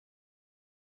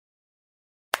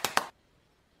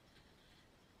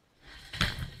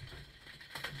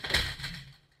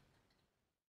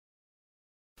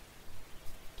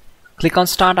Click on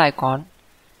Start icon,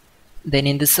 then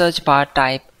in the search bar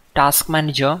type Task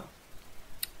Manager.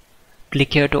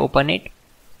 Click here to open it.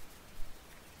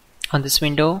 On this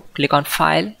window, click on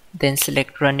File, then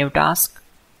select Run New Task.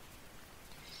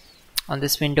 On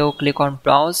this window, click on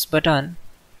Browse button.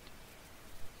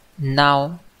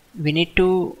 Now we need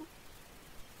to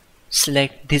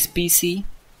select this PC,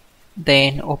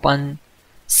 then open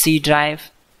C drive.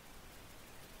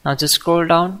 Now just scroll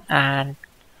down and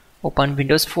open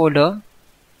Windows folder.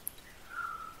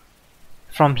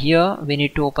 From here we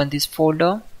need to open this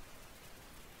folder,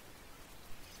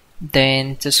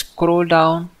 then just scroll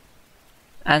down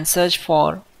and search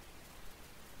for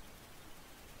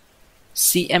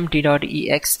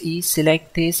cmd.exe.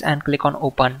 Select this and click on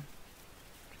open.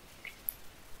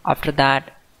 After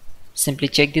that, simply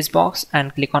check this box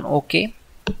and click on OK.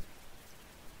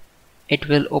 It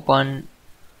will open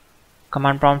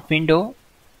command prompt window.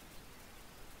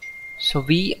 So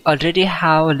we already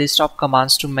have a list of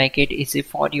commands to make it easy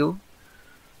for you,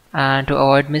 and to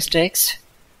avoid mistakes,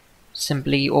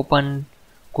 simply open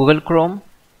Google Chrome,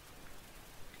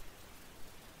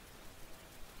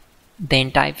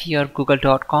 then type here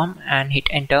google.com and hit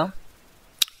enter.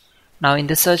 Now in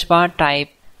the search bar type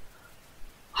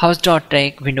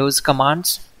hows.tech Windows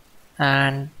commands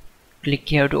and click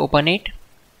here to open it.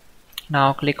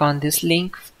 Now click on this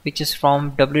link, which is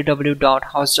from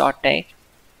www.hows.tech.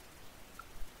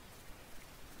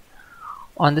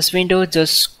 On this window,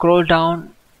 just scroll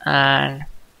down and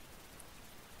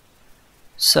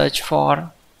search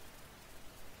for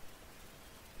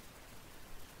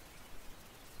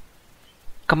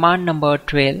command number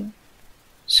 12.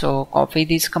 So copy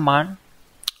this command,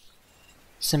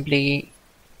 simply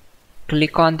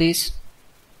click on this,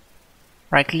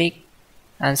 right click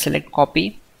and select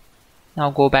copy. Now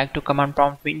go back to command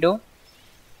prompt window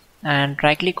and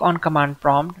right click on command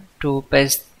prompt to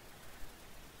paste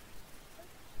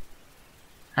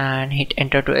and hit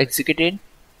enter to execute it.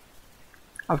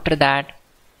 After that,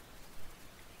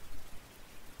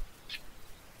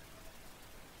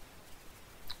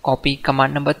 copy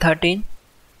command number 13,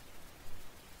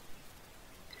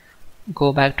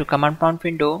 go back to command prompt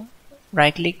window,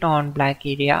 right click on black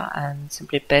area and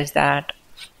simply paste that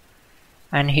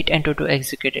and hit enter to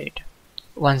execute it.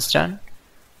 Once done,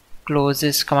 close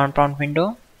this command prompt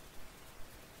window.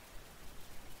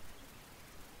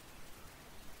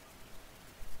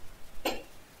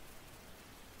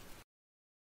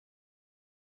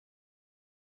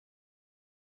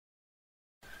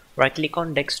 Right click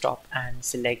on desktop and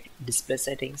select display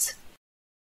settings.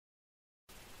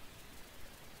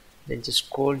 Then just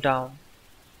scroll down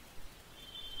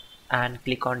and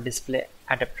click on display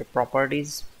adapter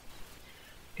properties.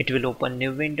 It will open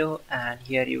new window and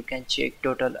here you can check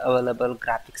total available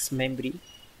graphics memory.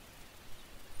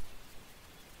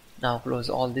 Now close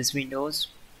all these windows.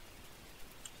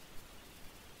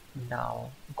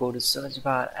 Now go to search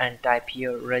bar and type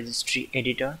here registry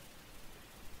editor.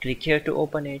 Click here to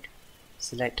open it,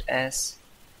 select S.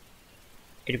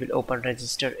 It will open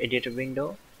register editor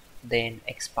window, then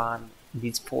expand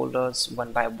these folders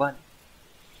one by one.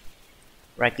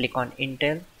 Right click on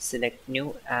Intel, select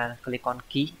new and click on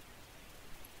key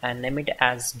and name it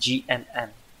as GMM.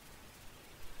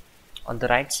 On the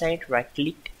right side, right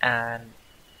click and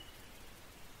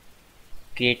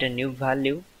create a new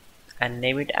value and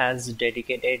name it as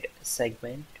dedicated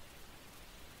segment.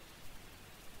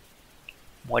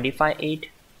 Modify it,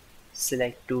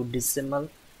 select to decimal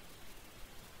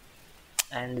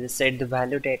and set the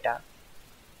value data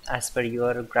as per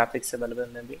your graphics available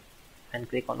memory and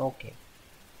click on OK.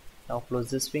 Now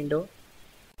close this window.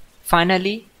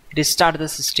 Finally, restart the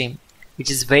system,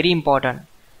 which is very important.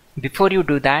 Before you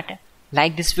do that,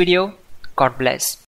 like this video. God bless.